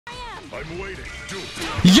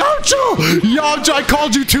Yamcha! Yamcha, I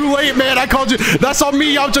called you too late, man. I called you. That's on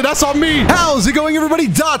me, Yamcha. That's on me. How's it going, everybody?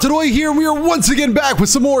 Dotodoya here. We are once again back with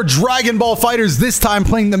some more Dragon Ball Fighters, this time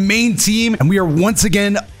playing the main team. And we are once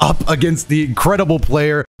again up against the incredible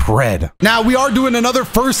player, Pred. Now, we are doing another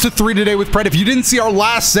first to 3 today with Pred. If you didn't see our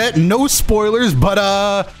last set, no spoilers,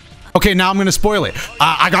 but, okay, now I'm going to spoil it.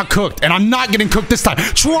 I got cooked, and I'm not getting cooked this time.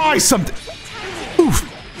 Try something.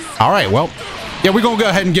 Oof. All right, well. Yeah, we're going to go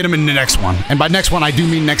ahead and get him in the next one. And by next one, I do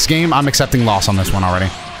mean next game. I'm accepting loss on this one already.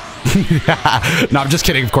 No, I'm just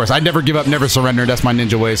kidding, of course. I never give up, never surrender. That's my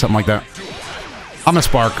ninja way, something like that. I'm a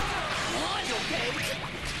spark.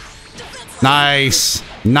 Nice.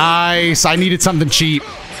 Nice. I needed something cheap.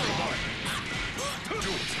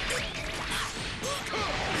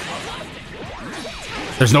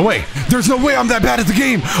 There's no way. There's no way I'm that bad at the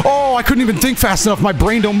game. Oh, I couldn't even think fast enough. My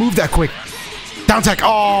brain don't move that quick. Down tech.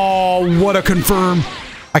 Oh, what a confirm.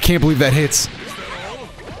 I can't believe that hits.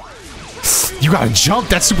 You gotta jump.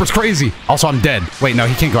 That super's crazy. Also, I'm dead. Wait, no,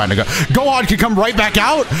 he can't go out and go. Gohan can come right back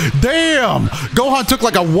out. Damn. Gohan took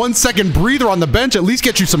like a 1-second breather on the bench. At least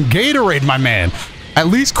get you some Gatorade, my man. At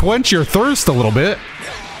least quench your thirst a little bit.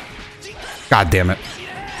 God damn it.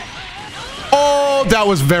 Oh, that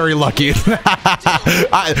was very lucky.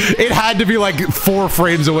 It had to be like 4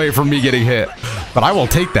 frames away from me getting hit. But I will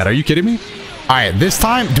take that. Are you kidding me? All right, this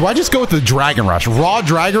time, do I just go with the Dragon Rush? Raw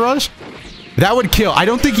Dragon Rush? That would kill. I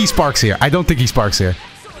don't think he sparks here. I don't think he sparks here.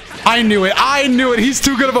 I knew it. I knew it. He's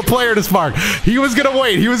too good of a player to spark. He was going to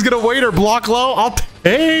wait. He was going to wait or block low. I'll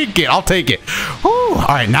take it. I'll take it. Whew. All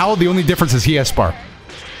right, now the only difference is he has spark.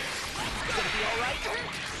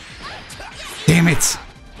 Damn it.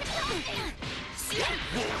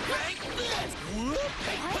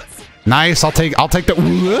 Nice. I'll take the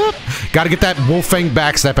whoop. Got to get that Wolfang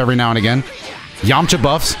backstep every now and again. Yamcha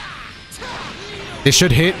buffs. It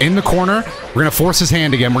should hit in the corner. We're going to force his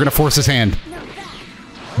hand again. We're going to force his hand.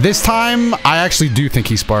 This time, I actually do think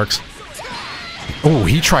he sparks. Oh,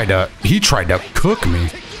 he tried to cook me.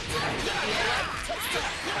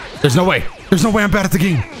 There's no way. There's no way I'm bad at the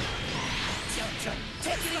game.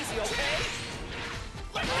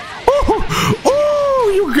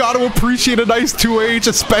 Oh, you got to appreciate a nice 2H,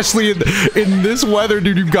 especially in this weather,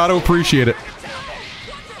 dude. You've got to appreciate it.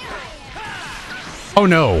 Oh,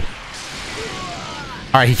 no. All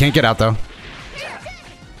right, he can't get out, though.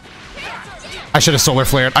 I should have solar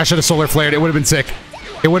flared. I should have solar flared. It would have been sick.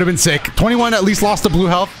 It would have been sick. 21 at least lost the blue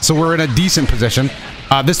health, so we're in a decent position.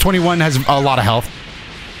 This 21 has a lot of health.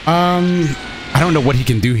 I don't know what he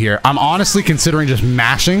can do here. I'm honestly considering just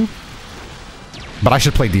mashing, but I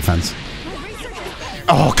should play defense.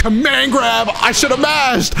 Oh, command grab! I should have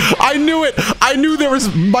mashed! I knew it! I knew there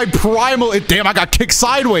was my primal... Damn, I got kicked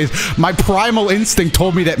sideways! My primal instinct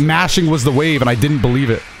told me that mashing was the wave, and I didn't believe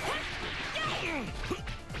it.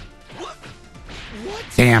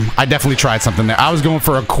 Damn, I definitely tried something there. I was going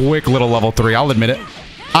for a quick little level 3, I'll admit it.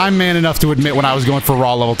 I'm man enough to admit when I was going for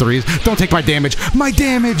raw level 3s. Don't take my damage! My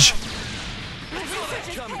damage!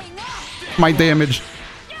 My damage.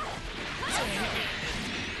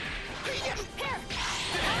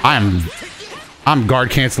 I'm guard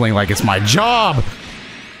canceling like it's my job.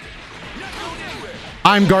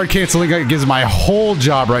 I'm guard canceling like it is my whole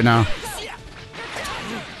job right now.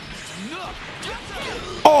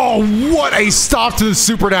 Oh, what a stop to the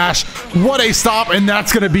super dash. What a stop, and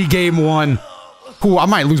that's gonna be game 1. Ooh, I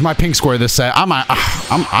might lose my pink square this set.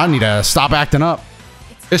 I need to stop acting up.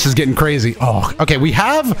 This is getting crazy. Oh, okay,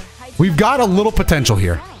 we've got a little potential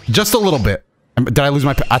here. Just a little bit. Did I lose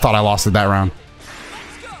my... I thought I lost it that round.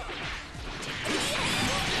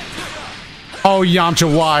 Oh,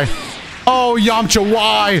 Yamcha, why? Oh, Yamcha,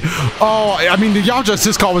 why? Oh, I mean, the Yamcha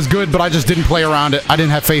assist call was good, but I just didn't play around it. I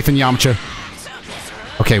didn't have faith in Yamcha.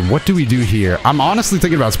 Okay, what do we do here? I'm honestly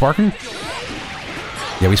thinking about sparking.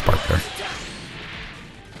 Yeah, we sparked there.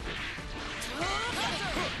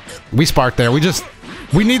 We sparked there.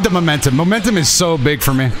 We need the momentum. Momentum is so big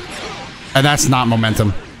for me. And that's not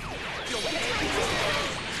momentum.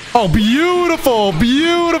 Oh, beautiful!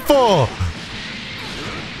 Beautiful!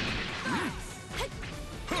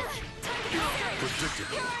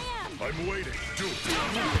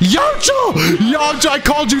 Yamcha! Yamcha, I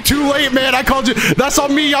called you too late, man. I called you. That's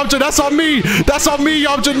on me, Yamcha. That's on me. That's on me,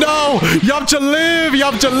 Yamcha. No! Yamcha, live!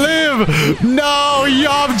 Yamcha, live! No,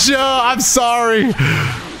 Yamcha! I'm sorry.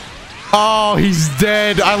 Oh, he's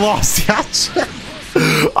dead. I lost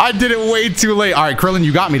Yamcha. I did it way too late. All right, Krillin,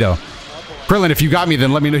 you got me, though. Krillin, if you got me,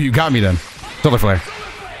 then let me know you got me, then. Solar Flare.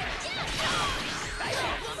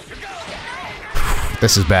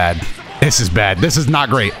 This is bad. This is bad. This is not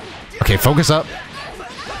great. Okay, focus up.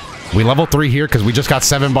 We level 3 here because we just got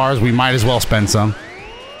 7 bars. We might as well spend some.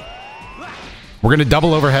 We're going to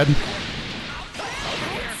double overhead.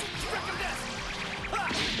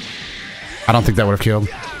 I don't think that would have killed.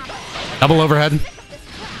 Double overhead.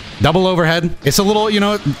 Double overhead. It's a little, you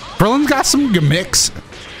know, Krillin's got some gimmicks.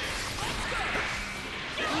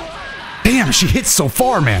 Damn, she hits so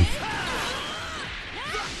far, man.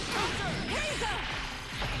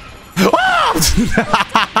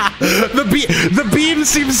 The beam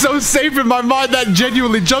seems so safe in my mind that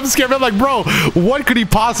genuinely jump scared me. I'm like, bro, what could he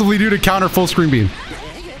possibly do to counter full screen beam?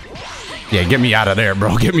 Yeah, get me out of there,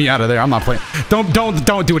 bro. Get me out of there. I'm not playing. Don't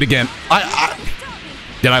do it again.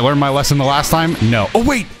 Did I learn my lesson the last time? No. Oh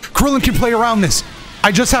wait, Krillin can play around this.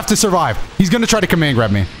 I just have to survive. He's gonna try to command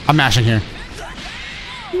grab me. I'm mashing here.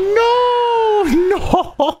 No,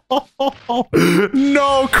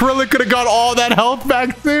 Krillin could have got all that health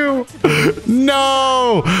back too.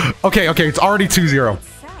 No. Okay, it's already 2-0.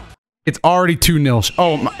 It's already 2-0.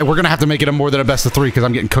 Oh, we're gonna have to make it a more than a best of 3 because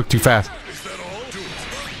I'm getting cooked too fast.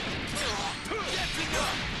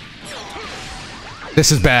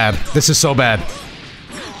 This is bad. This is so bad.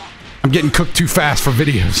 I'm getting cooked too fast for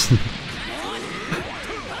videos.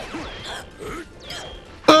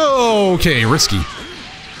 Okay, risky.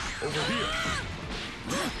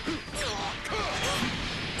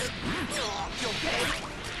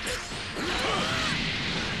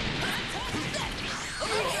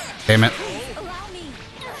 Damn it.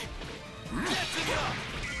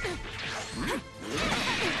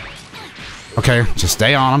 Okay, just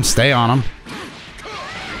stay on him, stay on him.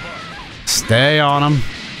 Stay on him.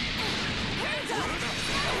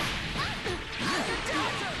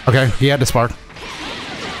 Okay, he had to spark.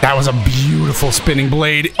 That was a beautiful spinning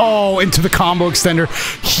blade. Oh, into the combo extender.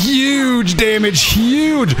 Huge damage,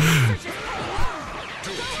 huge.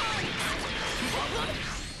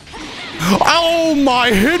 Oh, my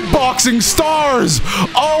hitboxing stars!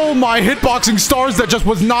 Oh, my hitboxing stars that just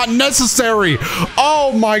was not necessary.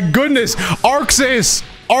 Oh, my goodness. Arxis!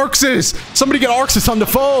 Arxis! Somebody get Arxis on the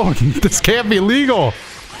phone. This can't be legal.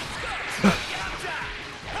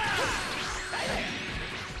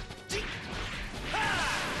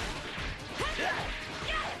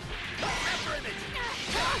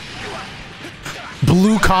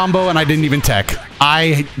 Blue combo and I didn't even tech.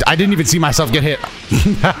 I didn't even see myself get hit.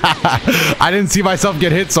 I didn't see myself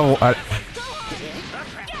get hit, so I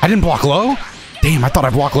didn't block low? Damn, I thought I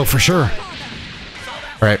blocked low for sure. All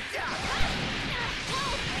right.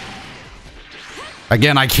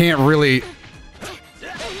 Again, I can't really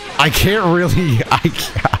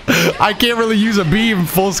use a beam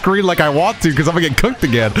full screen like I want to because I'm gonna get cooked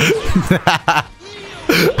again.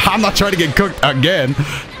 I'm not trying to get cooked again.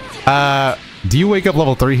 Do you wake up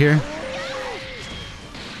level 3 here?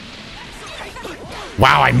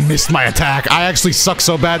 Wow, I missed my attack. I actually suck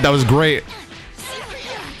so bad. That was great.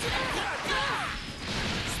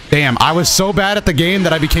 Damn, I was so bad at the game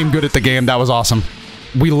that I became good at the game. That was awesome.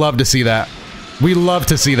 We love to see that. We love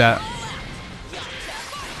to see that.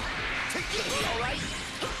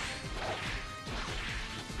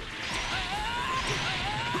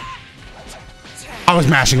 I was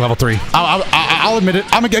mashing level 3. I'll admit it.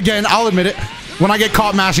 I'll admit it. When I get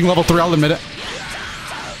caught mashing level 3, I'll admit it.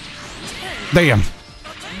 Damn.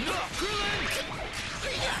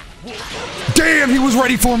 Damn, he was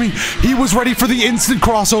ready for me. He was ready for the instant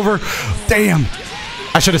crossover. Damn.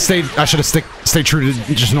 I should have stayed true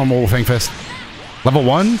to just normal Fang Fist. Level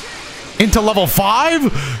 1? Into level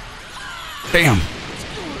 5? Damn.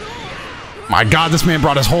 My God, this man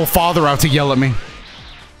brought his whole father out to yell at me.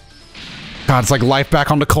 God, it's like life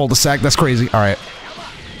back on the cul-de-sac. That's crazy. All right.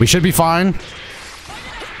 We should be fine.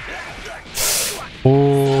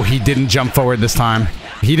 Oh, he didn't jump forward this time.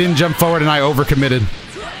 He didn't jump forward and I overcommitted.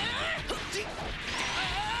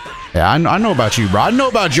 Yeah, I know about you, bro. I know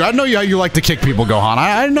about you. I know how you like to kick people, Gohan.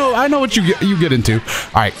 I know what you get into. All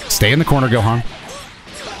right, stay in the corner, Gohan.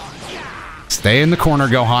 Stay in the corner,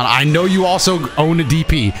 Gohan. I know you also own a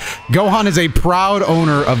DP. Gohan is a proud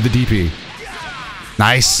owner of the DP.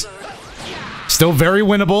 Nice. Still very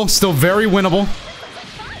winnable. Still very winnable.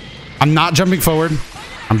 I'm not jumping forward.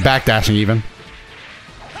 I'm backdashing even.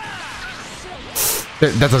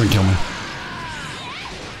 That doesn't kill me.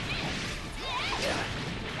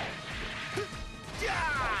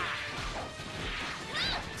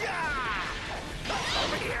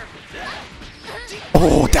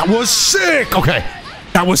 Oh, that was sick! Okay.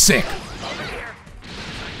 That was sick.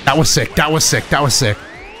 That was sick. That was sick. That was sick.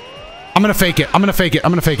 I'm gonna fake it. I'm gonna fake it. I'm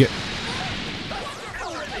gonna fake it.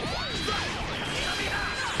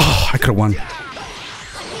 Oh, I could have won.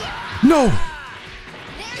 No!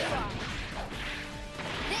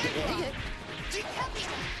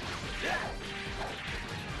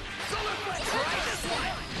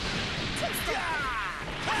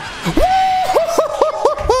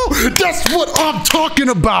 That's what I'm talking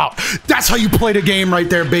about. That's how you play the game right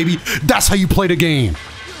there, baby. That's how you play the game.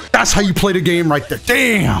 That's how you play the game right there.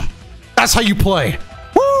 Damn. That's how you play.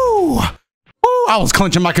 Woo. Woo. I was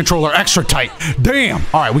clenching my controller extra tight. Damn.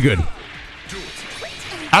 All right, we good.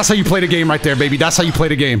 That's how you play the game right there, baby. That's how you play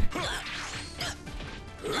the game.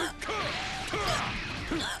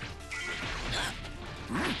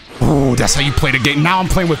 Oh, that's how you play the game. Now I'm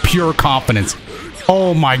playing with pure confidence.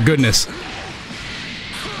 Oh my goodness.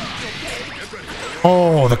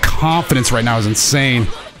 Oh, the confidence right now is insane.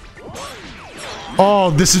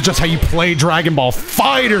 Oh, this is just how you play Dragon Ball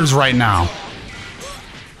Fighterz right now.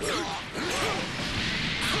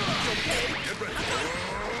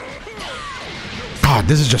 God,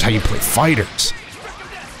 this is just how you play Fighterz.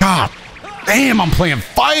 God damn, I'm playing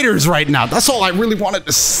Fighterz right now. That's all I really wanted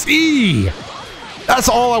to see. That's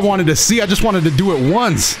all I wanted to see. I just wanted to do it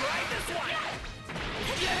once.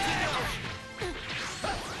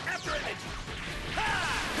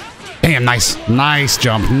 Damn, nice. Nice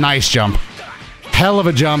jump. Nice jump. Hell of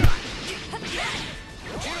a jump.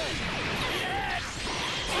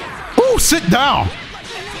 Ooh, sit down.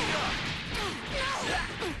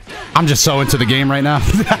 I'm just so into the game right now.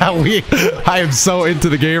 I am so into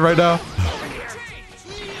the game right now.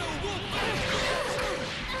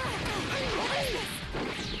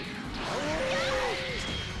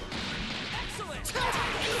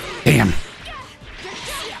 Damn.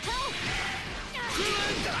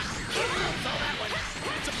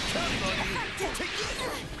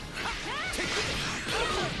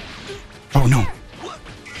 Oh no.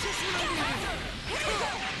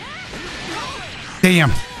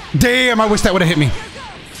 Damn. Damn, I wish that would have hit me.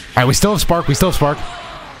 Alright, we still have Spark. We still have Spark.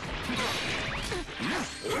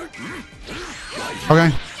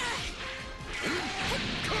 Okay.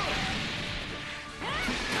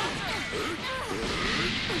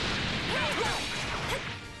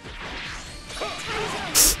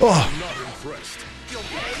 Oh.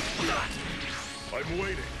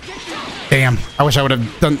 Damn. I wish I would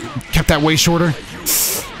have kept that way shorter.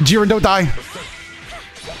 Jiren, don't die.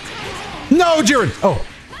 No, Jiren. Oh.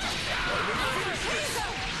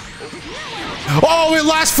 Oh, it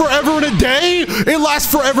lasts forever and a day? It lasts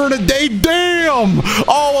forever and a day? Damn!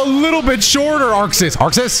 Oh, a little bit shorter, Arxis.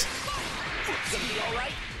 Arxis?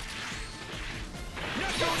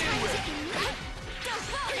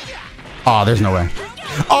 Oh, there's no way.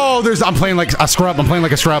 Oh, I'm playing like a scrub. I'm playing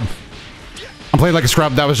like a scrub. I'm playing like a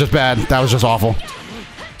scrub. That was just bad. That was just awful.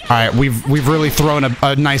 Alright, we've really thrown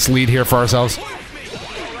a nice lead here for ourselves.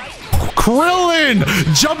 Krillin!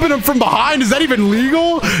 Jumping him from behind, is that even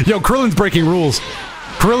legal? Yo, Krillin's breaking rules.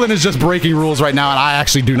 Krillin is just breaking rules right now, and I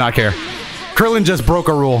actually do not care. Krillin just broke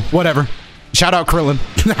a rule. Whatever. Shout out Krillin.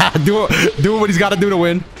 do what he's got to do to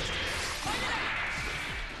win.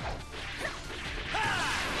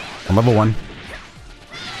 I'm level 1.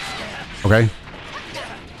 Okay.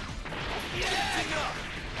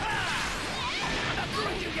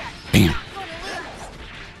 Damn.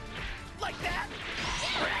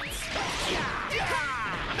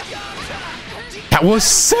 That was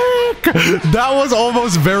sick! That was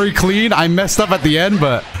almost very clean. I messed up at the end,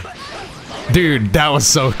 but... Dude, that was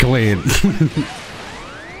so clean.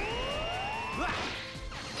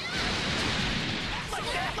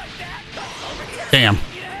 Damn.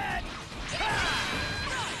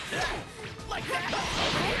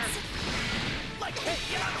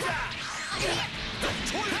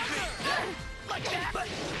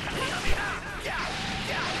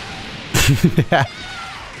 Yeah.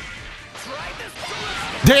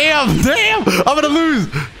 Damn! I'm gonna lose!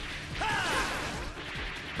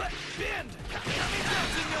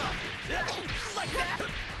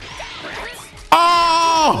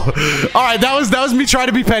 Oh! Alright, that was me trying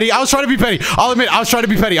to be petty. I was trying to be petty. I'll admit, I was trying to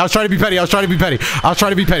be petty. I was trying to be petty. I was trying to be petty. I was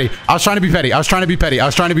trying to be petty. I was trying to be petty. I was trying to be petty. I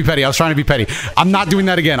was trying to be petty. I was trying to be petty. I'm not doing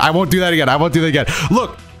that again. I won't do that again. I won't do that again.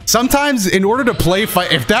 Look, sometimes in order to play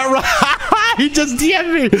fight, if that rock... He just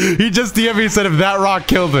DM'd me. He just DM'd me and said if that rock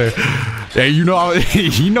killed me. Yeah, you know,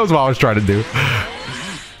 he knows what I was trying to do. I'm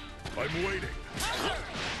waiting.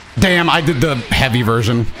 Damn, I did the heavy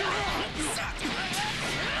version.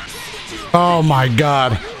 Oh my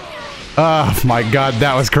god. Oh my god,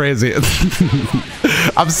 that was crazy.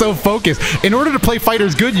 I'm so focused. In order to play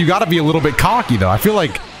Fighterz good, you gotta be a little bit cocky though. I feel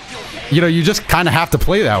like, you know, you just kind of have to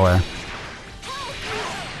play that way.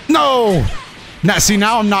 No! Now, see,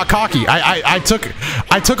 now I'm not cocky. I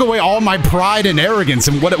took away all my pride and arrogance,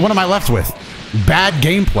 and what am I left with? Bad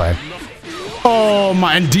gameplay. Oh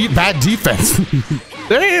my, and bad defense.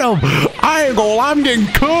 Damn! I ain't gonna lie, I'm getting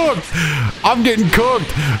cooked. I'm getting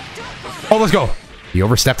cooked. Oh, let's go. He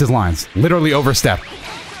overstepped his lines. Literally overstepped.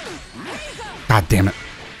 God damn it.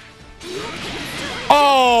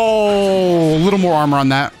 Oh, a little more armor on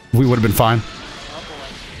that. We would have been fine.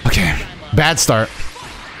 Okay, bad start.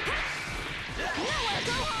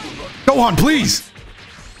 Go on, please.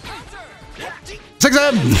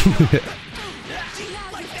 6M.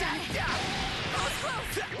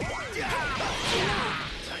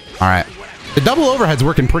 All right, the double overhead's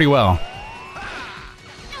working pretty well.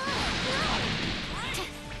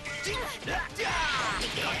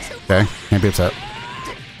 Okay, can't be upset.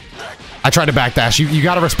 I tried to backdash. You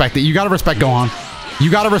gotta respect it. You gotta respect Gohan. You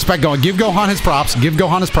gotta respect Gohan. Give Gohan his props. Give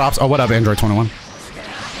Gohan his props. Oh, what up, Android 21?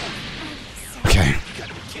 Okay.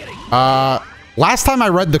 Last time I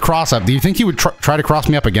read the cross up, do you think he would try to cross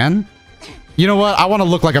me up again? You know what? I want to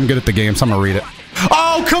look like I'm good at the game, so I'm gonna read it.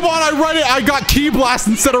 Oh, come on, I read it. I got Ki Blast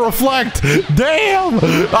instead of Reflect. Damn.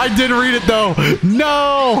 I did read it, though.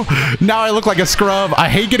 No. Now I look like a scrub. I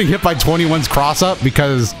hate getting hit by 21's cross up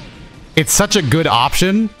because it's such a good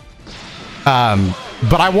option.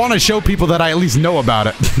 But I want to show people that I at least know about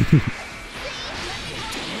it.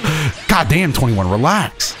 God damn, 21,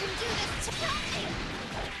 relax.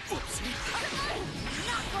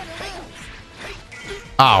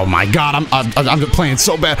 Oh my God, I'm playing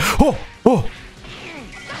so bad. Oh, oh.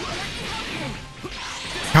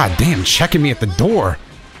 God damn, checking me at the door.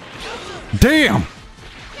 Damn.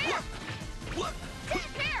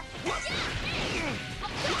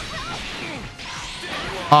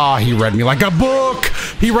 Ah, he read me like a book.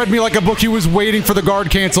 He read me like a book. He was waiting for the guard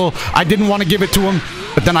cancel. I didn't want to give it to him,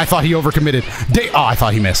 but then I thought he overcommitted. Oh, I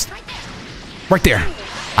thought he missed. Right there.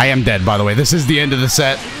 I am dead, by the way. This is the end of the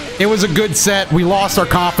set. It was a good set. We lost our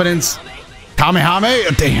confidence.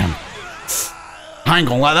 Kamehame? Damn. I ain't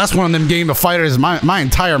gonna lie, that's one of them game of fighters. My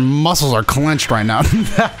entire muscles are clenched right now.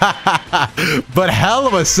 But hell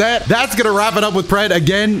of a set. That's gonna wrap it up with Pred.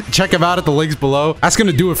 Again, check him out at the links below. That's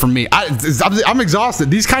gonna do it for me. I'm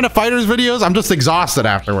exhausted. These kind of fighters videos, I'm just exhausted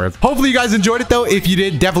afterwards. Hopefully you guys enjoyed it though. If you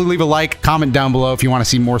did, definitely leave a like, comment down below if you want to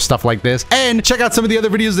see more stuff like this, and check out some of the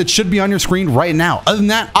other videos that should be on your screen right now. Other than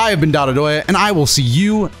that, I have been Dotodoya, and I will see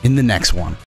you in the next one.